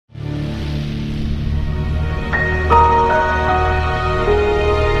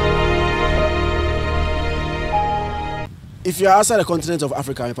If you're outside the continent of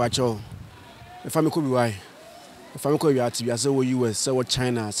Africa, if I'm could be why. If I'm could be out to be, I say what US, say what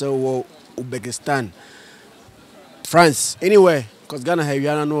China, say what Uzbekistan, France, anywhere, because Ghana have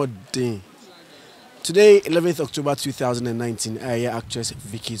you know thing. Today, 11th October 2019, actress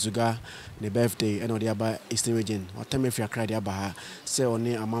Vicky Zuga, the birthday, and on the other Eastern region. What time if you cry the Abaha, say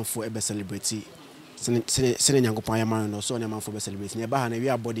only a month for a celebrity. Sending young Payamano, so on a month for celebrating. Abaha, we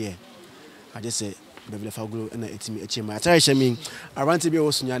are body. I just say, Beverly Afaglo, and it's me a chima. I tell you, I want to be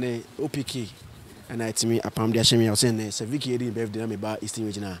also Yane OPK, and it's me a Pam de Shemi. I was saying, so Vicky, birthday, I'm about Eastern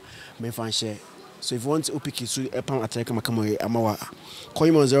region. My fan share. So if you want OPK, so a Pam attack, I'm a call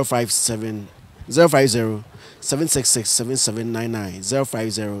him on 057. 050 766 7799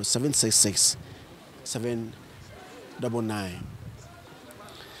 050 766 799.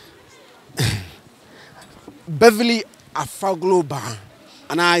 Beverly Afaglo Bar.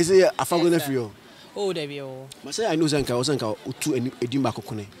 And I say Afaglo nephew. Oh, there be all. I say I know Zanka or Zanka to a Dimba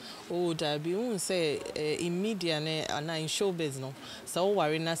Kokone. Oh, there be won't say immediately and in show business. So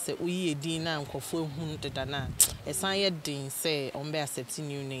worry not say we a dinner and coffee hunted dana. A sign din say on be accepting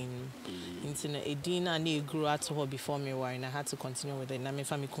new name. Internet a dinner and grew out to her before me why and I had to continue with it. And my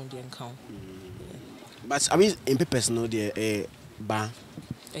family couldn't count. But I mean in papers no there bar.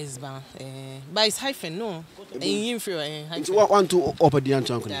 It's bad. But it's hyphen, no. And you feel hyphen. One to open the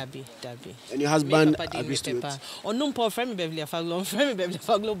uncle. Dabby. And your husband agrees to it. Or no poor friend Beverly Afaglo, friend Beverly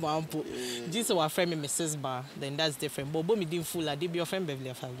Afaglo Bampo. This is our friend Mrs. Bar, then that's different. But me didn't fool, I did be your friend Beverly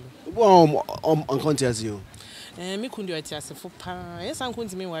Afaglo. Well, on contest you. Me couldn't do it as a for pa. Yes, I'm going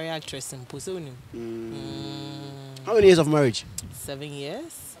to me worry actress in Pusonim. How many years of marriage? 7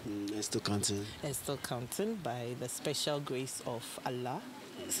 years. And still counting. And still counting by the special grace of Allah.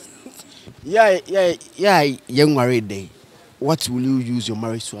 Yeah, young married day. What will you use your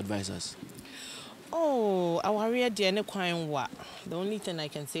marriage to advise us? Oh, our the only thing I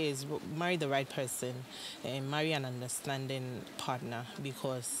can say is marry the right person and marry an understanding partner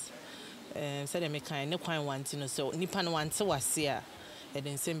because said I make kind want so nipan want to was here and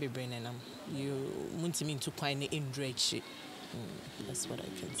then same be bringing them. You want to mean to kind in dredge. That's what I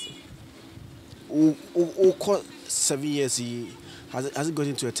can say. Oh, 7 years has it got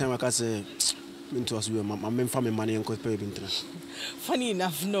into a time like I say into us my family money and could pay Funny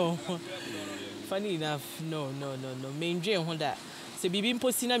enough, no. Funny enough, no. Main dream that. So be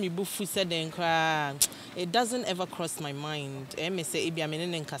posting me bufu said then cry. It doesn't ever cross my mind. I say maybe I'm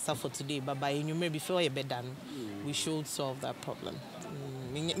in Casa for today, but by you may before you're done, we should solve that problem.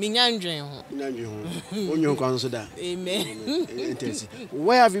 Amen.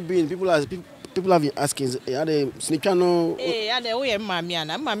 Where have you been? People have been asking, are they snitchano?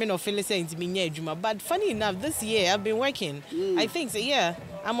 I'm no Felix Chanel, but funny enough, this year I've been working. I think so, yeah.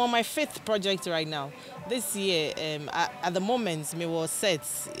 I'm on my 5th project right now. This year, at the moment, me was set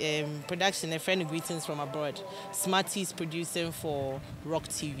production. A friend greetings from abroad. Smarty's producing for Rock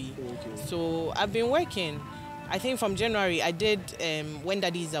TV. Okay. So I've been working. I think from January I did When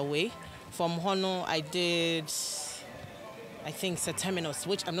Daddy Is Away. From Hono I did. I think it's a terminus,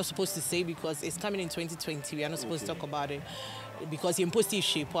 which I'm not supposed to say because it's coming in 2020. We are not supposed to talk about it because he imposed his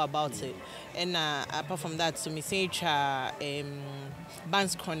shape about it. And apart from that, so me say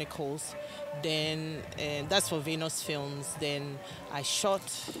Bands Chronicles. Then that's for Venus Films. Then I shot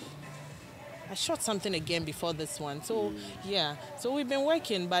something again before this one. So yeah, so we've been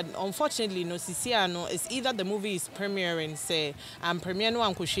working, but unfortunately, no, it's either the movie is premiering, say, and premiere no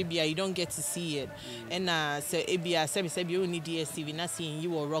Ankoshibia, you don't get to see it. And say Abia say you need DSTV, not seeing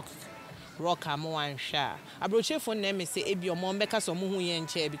you or rock amo and share. I brought you for them say Abia mom because of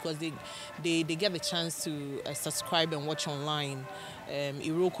because they get the chance to subscribe and watch online,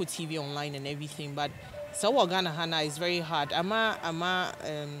 Iroko TV online and everything. But so Ghana Hana is very hard. Ama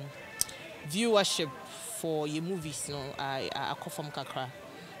viewership for your movies, no, I call from Kakra.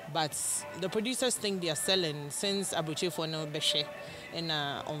 But the producers think they are selling since Abuche for no beshe and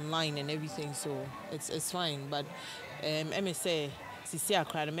online and everything, so it's fine. But MSA, Sisi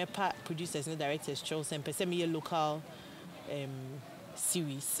Akra, the MEPA producers and directors chose and me a local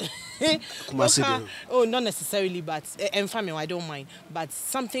series. Oh, not necessarily, but and family, I don't mind. But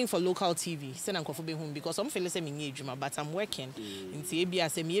something for local TV. Send and coffee home because I'm feeling but I'm working. In TAB, I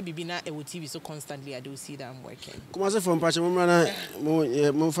say me be na TV so constantly. I do see that I'm working. Come on, from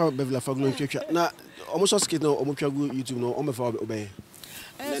Praye, mo fa Beverly Afaglo na almost skit no omo YouTube no omo fa obey.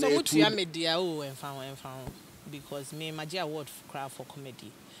 So what you media and found because me Maji award for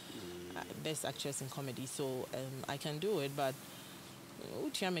comedy. Best actress in comedy, so I can do it, but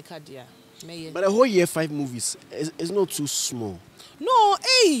Uchiamekadia. But a whole year 5 movies is not too small. No,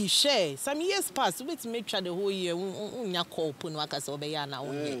 hey, share. Some years past, we make sure the whole year unya call punwaka so be na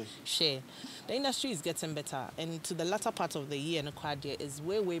only share. The industry is getting better, and to the latter part of the year, and the is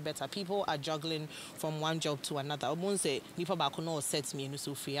way better. People are juggling from one job to another. I won't say nipa ba no sets me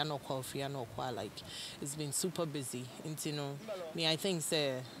so free no call like it's been super busy. And you know, me I think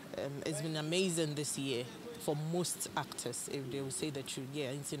say it's been amazing this year for most actors if they will say the truth. Yeah,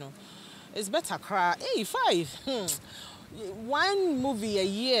 and you know, it's better cry. Hey, 5. One movie a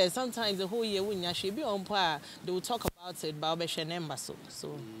year, sometimes the whole year when you be on par, they will talk about it, but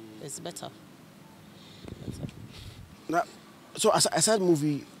so it's better. Now, so aside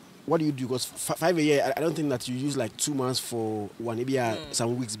movie, what do you do? Because 5 a year, I don't think that you use like 2 months for one, maybe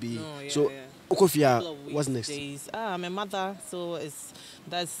some weeks be. No, yeah, so, yeah. Okofia, what's next? Days. I'm a mother, so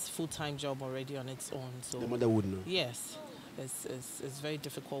that's full-time job already on its own. So the mother would know. Yes, it's very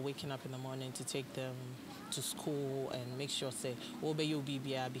difficult waking up in the morning to take them to school and make sure say you'll be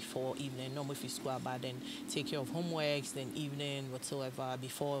before evening. No more if you school, but then take care of homeworks, then evening whatsoever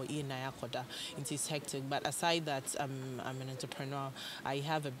before it is hectic. But aside that, I'm an entrepreneur. I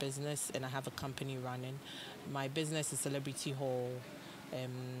have a business and I have a company running. My business is Celebrity Hall.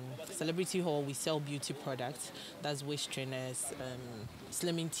 Celebrity Hall, we sell beauty products. That's waist trainers,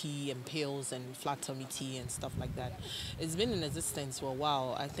 slimming tea and pills and flat tummy tea and stuff like that. It's been in existence for a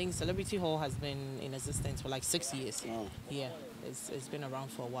while. I think Celebrity Hall has been in existence for like 6 years. Wow. Yeah, it's been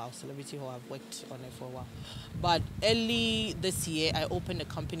around for a while. Celebrity Hall, I've worked on it for a while. But early this year, I opened a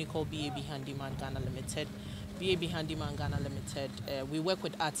company called BAB Handyman Ghana Limited. BAB Handyman Ghana Limited. We work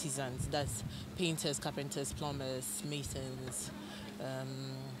with artisans, that's painters, carpenters, plumbers, masons,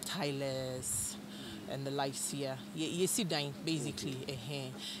 tilers, and the likes here. You see that basically,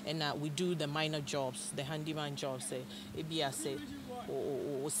 and we do the minor jobs, the handyman jobs. It be a say,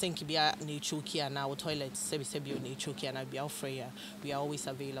 or sink be a nature now, or toilet, sebi nature and be free. We are always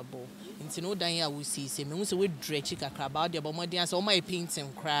available. Into no danya we see, say, me we dredge a crab out there, but my dance all my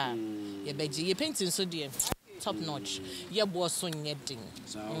painting crab. You painting so dear. Top notch. Yeah, boss so netting.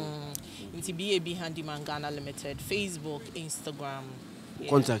 Into BAB Handyman Ghana Limited, Facebook, Instagram. Yeah.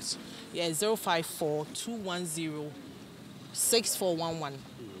 Contacts. Yeah, 054-210-6411.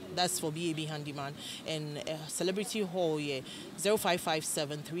 That's for BAB Handyman. And Celebrity Hall, yeah,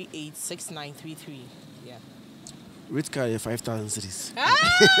 0557386933. Yeah. Rate card 5,000 cities.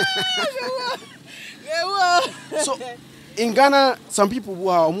 So in Ghana, some people who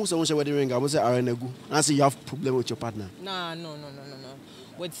are almost a wedding ring, I would say are in a good. I say you have problem with your partner. No.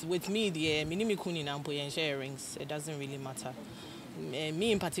 With me, the minimi kuni na ampo share rings. It doesn't really matter.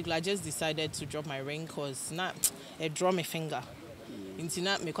 Me in particular, I just decided to drop my ring because not I draw my finger. Into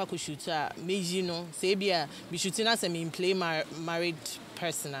not me kwaku shooter. Me you know say be shooting as me play my married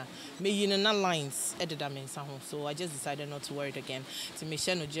person. Me you know not lines edit that means so I just decided not to wear it again. To make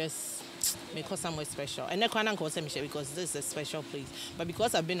sure no just make it somewhere special. And I can't call it because this is a special place. But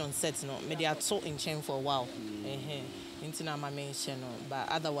because I've been on set, no, me they are so in chain for a while. Into my mention, but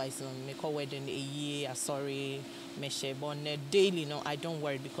otherwise, make a wedding a year. Sorry, me share but daily. No, I don't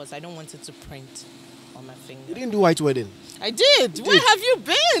wear it because I don't want it to print on my finger. You didn't do white wedding. I did. Where have you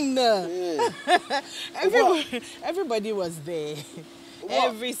been? Yeah. Everybody was there. What?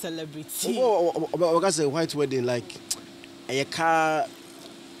 Every celebrity. What can say white wedding like a car?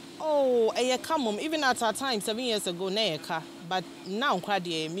 Oh, a car, mom. Even at our time, 7 years ago, na car. But now,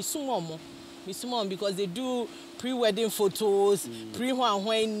 misumom because they do pre-wedding photos,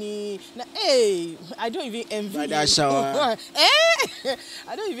 pre-Huanhuani. Hey, I don't even envy them.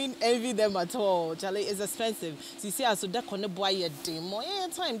 I don't even envy them at all. Charlie, it's expensive. See, I so that can buy a demo. Yeah,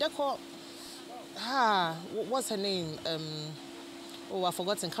 time that call. What's her name? I've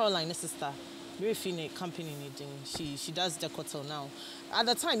forgotten. Caroline's sister. Very fine company needing. She does decotel now. At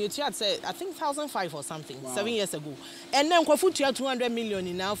the time, you had said I think 1,500 or something. Wow. 7 years ago, and then Kwafu had 200 million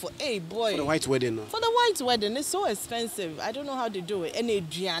in now for boy. For the white wedding. No? For the white wedding, it's so expensive. I don't know how they do it. And a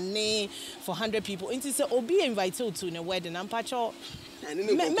Gianni for 100 people. It is Obi invited to a wedding. I'm pacho. It's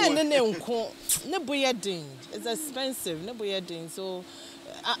expensive. So.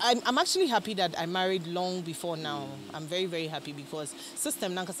 I'm actually happy that I married long before now. I'm very, very happy because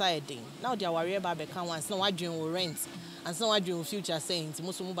system nankasa edin. Now they are worried about become once. No, I doing rent, and so I doing future saying to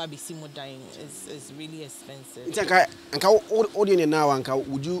most people be dying. It's really expensive. It's like audience now.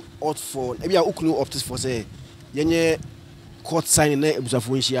 Would you opt for? Maybe I would opt for say, yenye court signing ne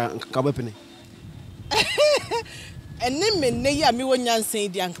ebusafuinshia nkabepene. And then me won't say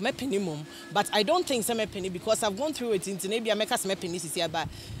the ank penny mum, but I don't think some penny because I've gone through it into maybe I make us penny here, but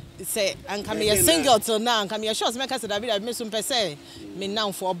say and come here single till now and come here shows make us David me some pese me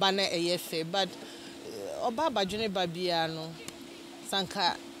now for banner eyefe but obaba dwene babia no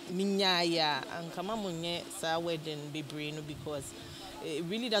sanka minya ya anka mamunye sa wedding bebre no because it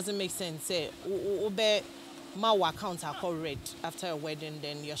really doesn't make sense say obe my account are correct after a wedding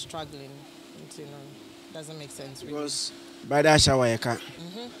then you're struggling, you know, doesn't make sense really. Because by that shower you can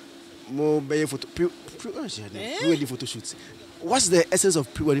more be pre-wedding photo shoots. What's the essence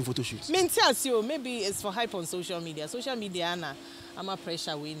of pre-wedding photo shoots? Maybe it's for hype on social media. Social media, I'm a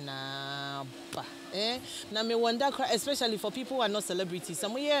pressure win now. Now me wonder, especially for people who are not celebrities.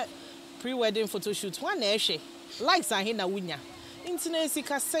 Some year pre-wedding photo shoots. One likes are here na winya. Internet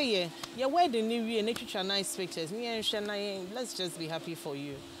say your wedding new year, nature nice pictures. Let's just be happy for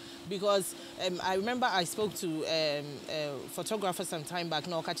you. Because I remember I spoke to a photographer some time back.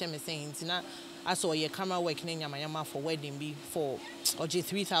 No, catch me saying, I saw your camera work in Yamayama for wedding be for OJ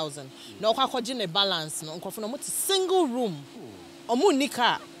 3,000. No, I a balance. No, no single room. Omu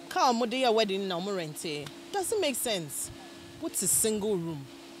nika car modeya wedding na rente. Doesn't make sense. What's a single room?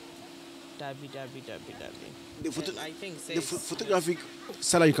 Dabi. I think the photographic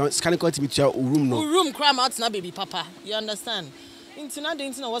salary you can quite be to your room no. Room cram out na baby papa. You understand?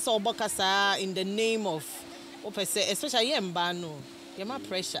 Internet what's all bokasa in the name of especially mbano. Yama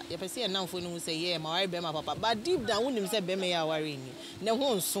pressure. You say now for no say yeah, my be my papa. But deep down when him say be me ya worry ni. Ne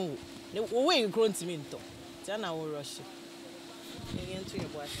ho nso. The way you grown to me nto. Tiana wo rush. You into your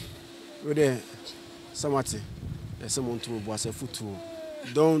boy. We there. Samati. There's someone to boss a foot.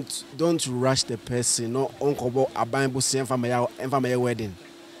 Don't rush the person. No uncle aban bo say for my wedding.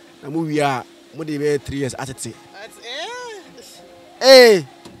 Na we are more than 3 years at it. Hey.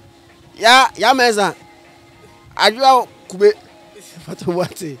 Ya meza. Ajua kube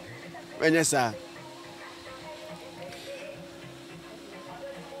what when you say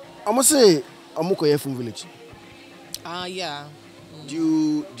I'm say Amuko from village. Yeah.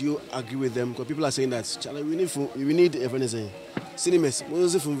 Do you agree with them? Because people are saying that we need everything. Cinemas,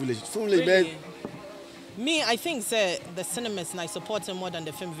 from village. From village really? Me, I think the cinemas and I support them more than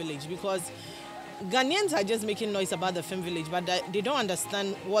the film village because Ghanaians are just making noise about the film village, but they don't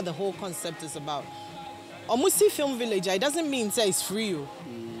understand what the whole concept is about. Omusi Film Village, it doesn't mean it's free.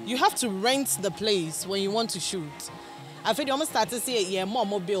 You have to rent the place when you want to shoot. I feel you almost start to say, yeah, more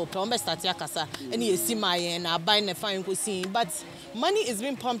mobile, almost start to kasa, and you see my and I buy the fine cuisine. But money is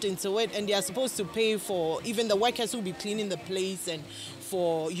being pumped into it, and they are supposed to pay for even the workers who will be cleaning the place and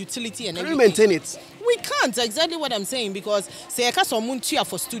for utility and everything. Can we maintain it? We can't, exactly what I'm saying, because say I can't muntia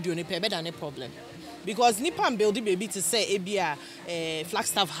for studio, ni better than a problem. Because Nipan building baby to say a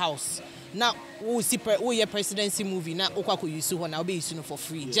Flagstaff house. Now, we see your presidency movie. Now, Okako Yusu, when I'll be using for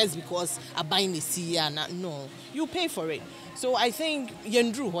free just because I buy the sea. No, you pay for it. So I think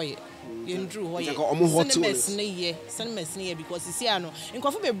Yendru Hoye. Cinemas near because you see, I know in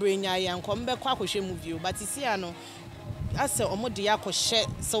Coffee Brain, I am come back Quaco movie, but you see, I know. I said, Omodiako share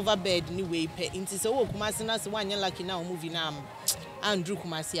silver bed anyway, pay into so Kumasinas one year like now movie now. Andrew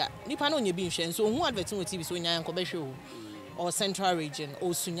Kumasia. Nippon on your being so who advertising with TV so young Kobesho. Or Central Region,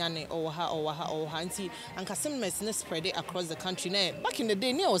 or Sunyane, or Hanti, and cinemas spread it across the country. Back in the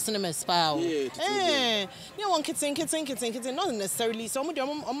day, near cinema spa. Near one kitten, not necessarily. Some of them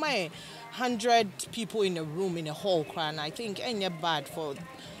on my 100 people in a room in a hall cry, and I think ain't bad for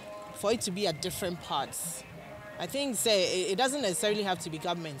it to be at different parts. I think it doesn't necessarily have to be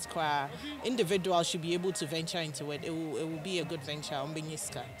government cry. Individuals should be able to venture into it. It will be a good venture on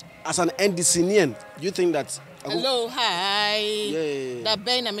Benyiska. As an NDCian, do you think that? Hello, hi. Yeah. That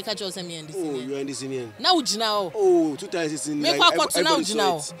Ben and Mika Joseph me NDCian. Oh, you're NDCian. Now. Oh, 2016. Make like, what now. It's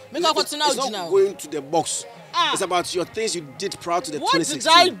not going to the box. It's about your things you did prior to the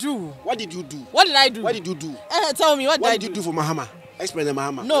 2016. What did I do? What did you do? What did I do? What did you do? Tell me, what did you do for Mahama? Explain the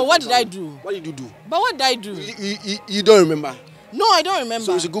Mahama. No, what did I do? What did you do? But what did I do? You don't remember? No, I don't remember.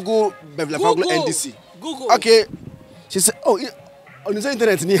 So you should Google Beverly Afaglo NDC. Google. Okay. She said, oh, on the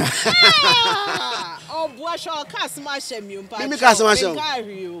internet. Oh, Boasho, can't smash him.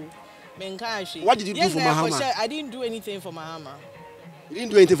 What did you do for Mahama? I didn't do anything for Mahama. You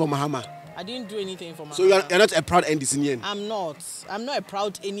didn't do anything for Mahama? I didn't do anything for Mahama. So you're not a proud NDCian? I'm not. I'm not a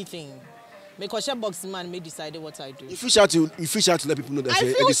proud anything. Because boxing man may decide what I do. You fish out to let people know that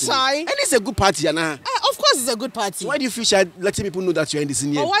you're NDCian. I feel shy. And it's a good party, Anna. Of course it's a good party. So why do you fish out letting people know that you're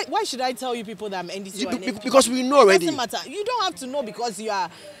NDCian? But why should I tell you people that I'm NDCian? Because we know already. It doesn't matter. You don't have to know because you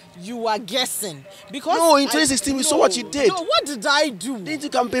are guessing. Because no, in 2016 we saw what you did. No, what did I do? Didn't you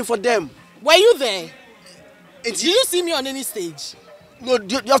campaign for them? Were you there? Did you see me on any stage? No,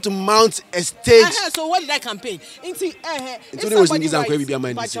 you have to mount a stage. So what did I campaign? Into only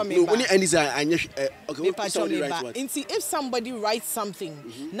if somebody writes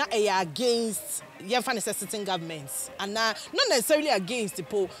something, not against sitting governments, and not necessarily against the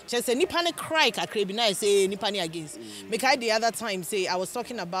poll, just a nipane cry I say nipane against. Make I the other time say I was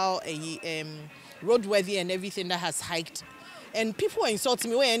talking about a roadworthy and everything that has hiked. And people were insulting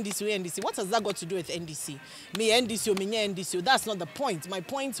me, where NDC. What has that got to do with NDC? Me NDC, me NDC. That's not the point. My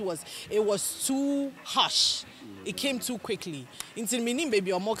point was, it was too harsh. It came too quickly. Until me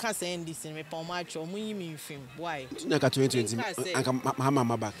baby, or more can say NDC, me pa match or me film. Why? 2020.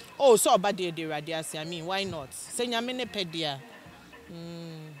 I'm back. Oh, so bad day, I mean, why not? Say nyamene pedia.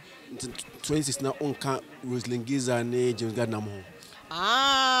 26 now on Rosalind Giza and James Gardner.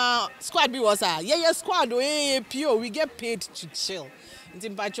 Squad B was squad pure. We get paid to chill.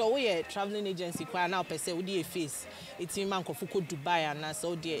 In Pacho, we a traveling agency. Now per se, we do a face. It's in man Kofuko Dubai and I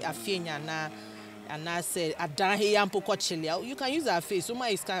saw the Afenia and I said, I done here and Poko Chile. You can use our face. So my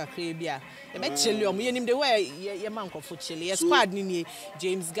is kind of Caribbean. You met Chile. We name the way your man for Chile. Squad Nini,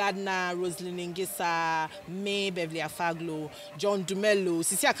 James Gardner, Rosalind Ngisa, May, Beverly Afaglo, John Dumelo,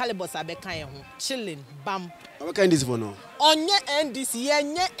 Cecilia Calibos Abeka, chilling, bam. What kind is for now? On your NDC.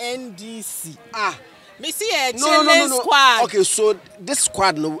 Me see a no. squad. Okay, so this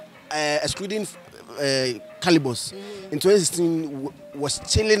squad, excluding Calibos, in 2016 was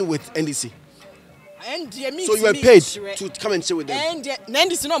chilling with NDC. So you were paid to come and chill with them. And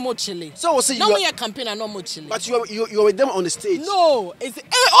NDC no more chilling. So we'll see no more campaign and no more chilling. But you were with them on the stage. No, it's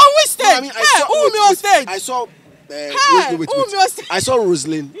always stage. No, I mean, on stage. I saw. I saw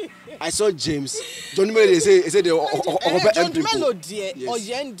Rosalind. I saw James. John Dumelo, they say they John Dumelo, dear, or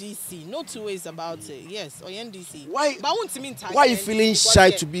NDC. No two ways about it. Yes, or NDC. Why? But I want to mean. Why are you feeling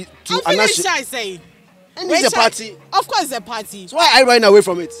shy to be? I'm feeling shy, say. And it's a party. Of course, it's a party. So why are you running away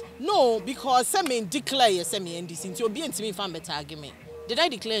from it? No, because some declare NDC. To be into me for better argument. Did I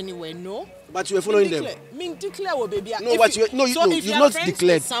declare anywhere? No. But you were following them. Declare, baby. No, but you've not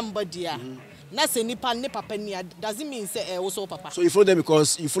declared. Somebody. That's a nipa penny. Doesn't mean say also papa. So you followed them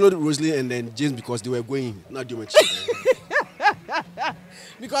because you followed Rosalind and then James because they were going. Not do much.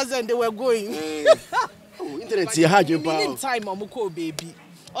 Because then they were going. Internet here hard you power. Time Omuko baby.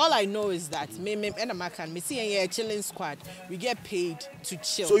 All I know is that me and American, me see a chilling squad. We get paid to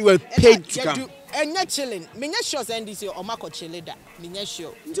chill. So you were paid to come. And you're chilling. Me not sure NDC or Mako chilleda. Me not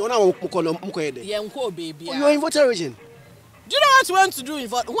sure. You baby. You are in voter region. Do you know what we want to do in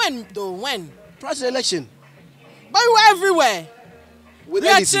vote? When though? When? Prior to the election. But we were everywhere. With we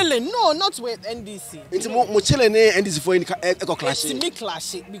NDC. Are chilling. No, not with NDC. It's more chilling NDC for echo clash. It's me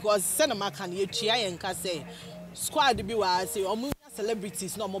clash because Senama can you try and say squad be wa say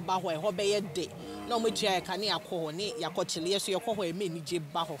celebrities no more baho ho be day. No more try can ya ko ne ya ko chile so ya ko ho e me ni je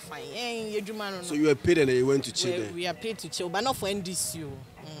baho fine. Yedwuma no. So you were paid and you went to chill there. We are paid to chill, but not for NDC.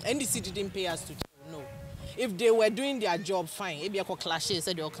 NDC didn't pay us to chill. No. If they were doing their job fine, maybe I could clash it,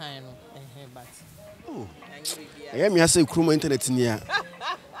 said you kind but oh, I am here say Chroma internet in here.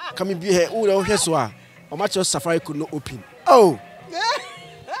 Come be here, oh, here's why. How much your Safari could not open? Oh,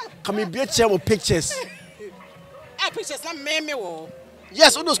 come be a chair with pictures. Pictures, not me.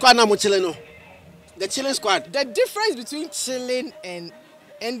 Yes, all those squad now chilling. The chilling squad. The difference between chilling and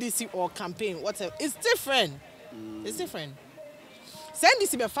NDC or campaign, whatever, it's different. It's different. Send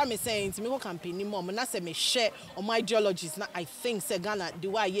this to my family saying to me, campaign mom, and I say me share on my ideologies. Now I think say Ghana the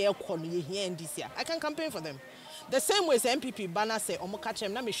way here in this year. I can campaign for them. The same way as NPP banner say, "Omo catch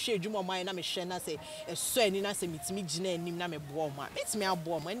them." Na me share juma mine. Na me share. Na say, "So any na say meet me jine nim na me boom. It's me a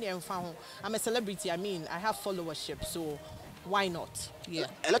boom. When they found I'm a celebrity. I mean, I have followership, so why not?" Yeah.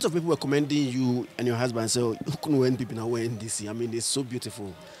 A lot of people were commending you and your husband. So who couldn't win people now in DC? I mean, it's so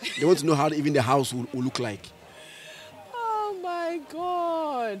beautiful. They want to know how even the house will look like. My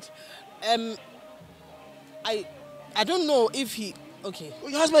God, I don't know if he okay. Well,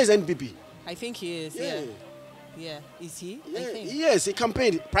 your husband is NPP. I think he is. Yeah. Is he? Yeah. I think. Yes, he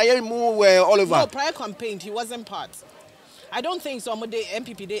campaigned. Praye were all over. No, Praye campaigned. He wasn't part. I don't think so. The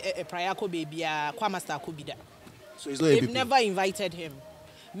NPP de Praye could be Choirmaster could be there. So he's not They've NPP. never invited him.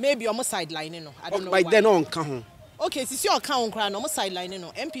 Maybe almost sideline. I don't know. By why. then on, come. Okay, since your account crown almost sideline.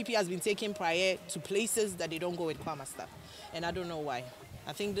 NPP has been taking Praye to places that they don't go with Choirmaster. And I don't know why.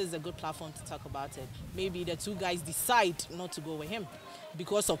 I think this is a good platform to talk about it. Maybe the two guys decide not to go with him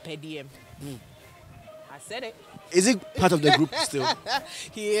because of PDM. I said it. Is he part of the group still?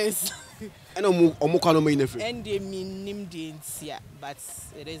 He is. And they mean him but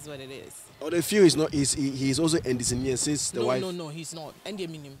it is what it is. Or the few is not. He is also NDC since the wife. No, he's not. And they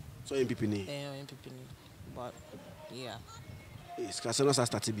mean him. So NPP. NPP. But yeah. It's Casano's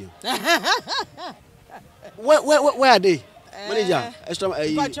started being. Where are they? Manager, extra.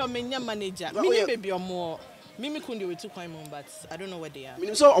 But your manager, me maybe or more. Mimi kundi with 2 coin, but I don't know where they are.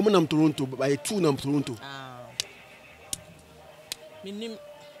 Minim so omunam Toronto, but by 2 nam Toronto. Minim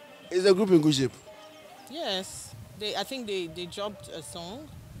is a group in good shape. Yes, I think they dropped a song.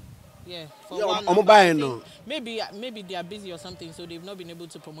 Yeah, for no. Maybe they are busy or something, so they've not been able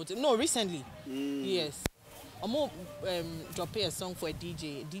to promote it. No, recently. Yes. Drop a song for a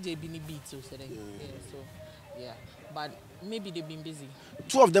DJ Bini Beat, so yeah. But maybe they've been busy.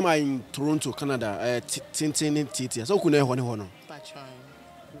 2 of them are in Toronto, Canada. Tintin Titi. So couldn't hono.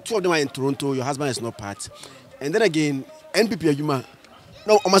 2 of them are in Toronto. Your husband is not part. And then again, NPP Yuma.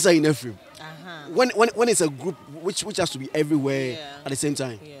 No, almost in every. When it's a group which has to be everywhere at the same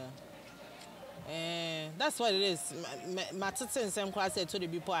time. Yeah. That's what it is. My sister and Sam said to the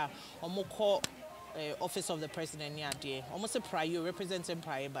people, call office of the president near there. Almost a Praye, representing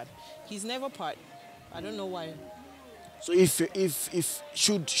Praye, but he's never part. I don't know why. So if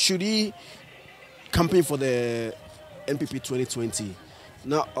should he campaign for the NPP 2020?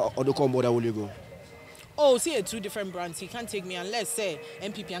 Now or the combo that will you go? Oh, see, 2 different brands. He can't take me unless say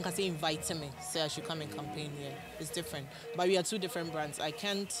NPP and say invite me, say I should come and campaign here. It's different. But we are 2 different brands. I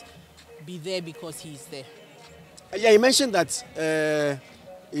can't be there because he's there. Yeah, you mentioned that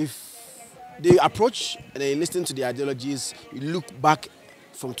if they approach and they listen to the ideologies, you look back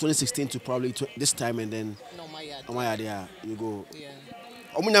from 2016 to probably this time, and then my idea, you go. Yeah.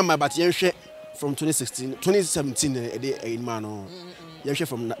 But from 2017, in man,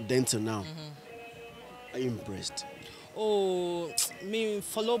 from then till now. Are you impressed? Oh, me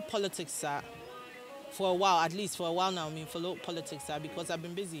follow politics, sir. For a while, at least for a while now, me follow politics, sir, because I've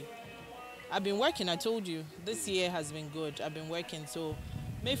been busy. I've been working, I told you. This year has been good. I've been working, so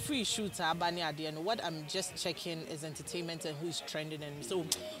may free shoot Abani at the end. What I'm just checking is entertainment and who's trending. And so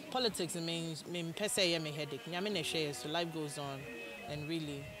politics means per se me headache. So life goes on, and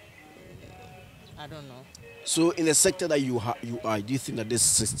really, I don't know. So in the sector that you are, do you think that this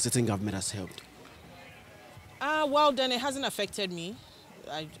sitting government has helped? Well, then it hasn't affected me.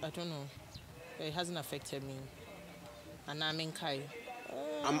 I don't know. It hasn't affected me. And I'm in Kai.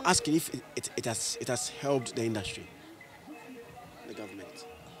 I'm asking if it has helped the industry, the government.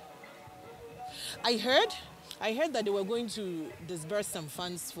 I heard that they were going to disburse some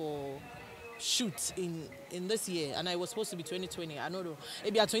funds for shoots in this year, and I was supposed to be 2020. I don't know.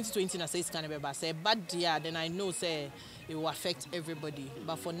 Maybe 2020 I say it's kind of bad. Say bad yeah, then I know say it will affect everybody.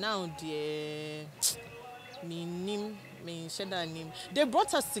 But for now, they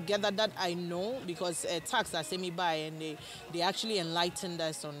brought us together, that I know, because tax I sent me by, and they actually enlightened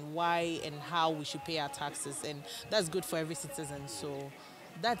us on why and how we should pay our taxes, and that's good for every citizen. So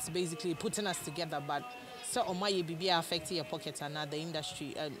that's basically putting us together. But so on my BB affecting your pocket and not the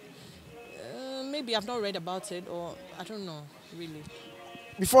industry. Maybe I've not read about it, or I don't know really.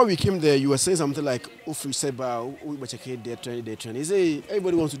 Before we came there, you were saying something like, "If we said they trend." Is it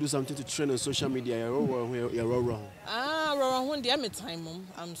everybody wants to do something to trend on social media? You're all wrong.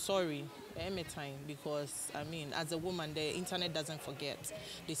 I'm sorry. Time, because I mean, as a woman, the internet doesn't forget.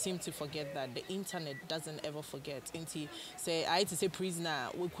 They seem to forget that the internet doesn't ever forget. Inti say I had to say prisoner,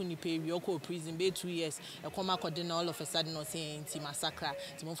 we couldn't pay Yoko prison be 2 years. I come back all of a sudden or saying inti massacre,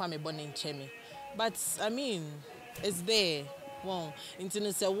 to move from a born in Chemi. But I mean, it's there. Wow,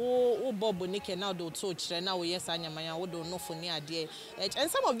 internet say oh Bob Nick now do touch now yes Anyamaya we don't know for near there.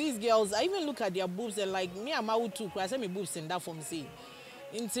 And some of these girls, I even look at their boobs and like me and my too, I say me boobs in that from see.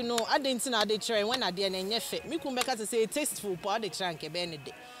 Into no, I didn't know they try when I did and yet me come back to say tasteful, but they try and keep any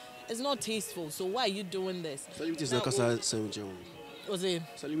day. It's not tasteful, so why are you doing this? Celebrities not cause sandwich. Was it?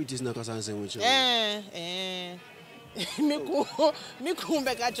 Celebrities not cause sandwich. Me come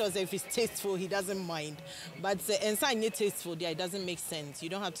back at you say if it's tasteful, he doesn't mind. But inside you're tasteful, there it doesn't make sense. You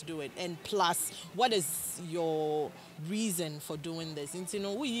don't have to do it. And plus, what is your reason for doing this? Into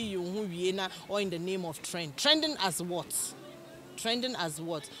no, who you or in the name of trend? Trending as what? Trending as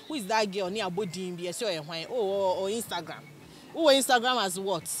what? Who is that girl near Bodin? Or Instagram? Who Instagram as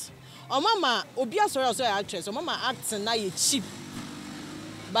what? Or mama, Obia sorry also actress. Or mama acts and now you cheap.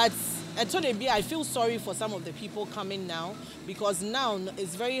 But I feel sorry for some of the people coming now, because now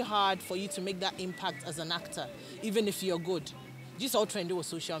it's very hard for you to make that impact as an actor, even if you're good. This all trending with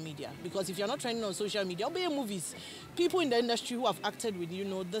social media, because if you're not trending on social media, or movies, people in the industry who have acted with you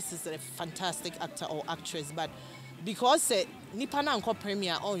know this is a fantastic actor or actress, but because Nipana and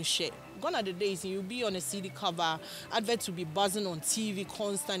premiere on shit. Gone are the days you'll be on a CD cover, adverts will be buzzing on TV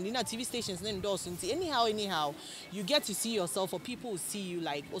constantly. You know, TV stations then endorse. Anyhow, you get to see yourself, or people will see you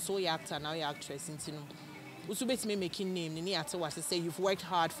like also your actor, now your actress. usubet me making name ni ate was to say you've worked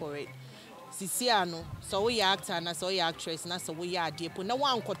hard for it. Sisiano, so we actor and so we actress, and so we are dear. No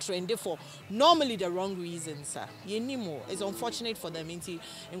one could trend for normally the wrong reasons, sir. More. It's unfortunate for them. And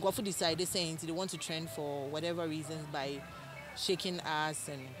Gofu decided saying they want to trend for whatever reasons by shaking ass,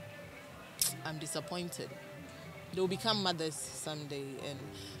 and I'm disappointed. They'll become mothers someday, and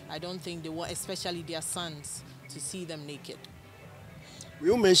I don't think they want, especially their sons, to see them naked.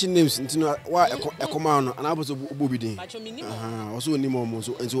 We mention names into why a command and I was a booby. Also, Nimo,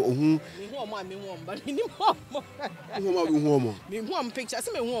 so and so whom picture. I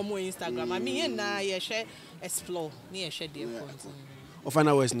see me more Instagram. I mean, I share explore near share dear points. Or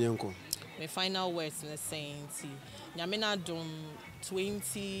final words, Nyanko. My final words in the saying, Yamina Dom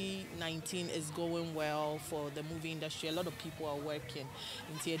 2019 is going well for the movie industry. A lot of people are working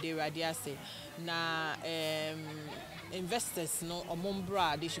in the radiase. Na investors, no,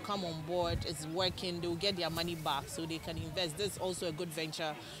 Omombra, they should come on board. It's working. They'll get their money back so they can invest. This is also a good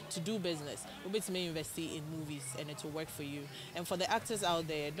venture to do business. Ubits may invest in movies and it will work for you. And for the actors out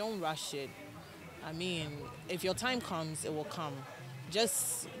there, don't rush it. I mean, if your time comes, it will come.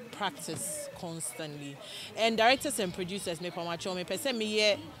 Just practice constantly. And directors and producers, me person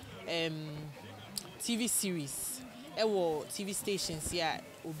me TV series. TV stations, yeah,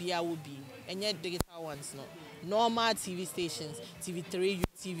 will be. And yet digital ones, no. Normal TV stations, TV3,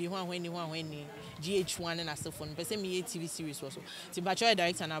 UTV, when GH1 and so forth. Person me TV series also. The bachelor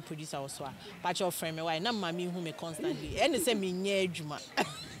director and our producer also. Bachelor friend me why na mami who me constantly. And they say me nye juma.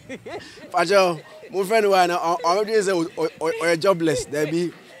 Pacho, my friend, one already say or jobless. There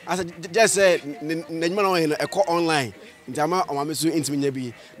be, as I just said, Nejman a call online. Jama or my so intimate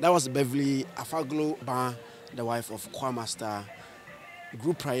be. That was Beverly Afaglo, the wife of Choirmaster.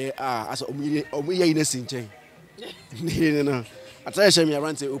 Group Praye as Omiya innocent. No. I try to me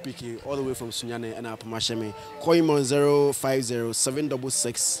around to OPK all the way from Sunyane and Apamasheme. Call him on 050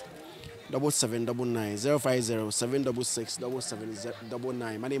 766 7799 050 766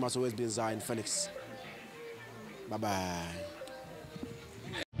 7799. My name has always been Felix. Bye bye.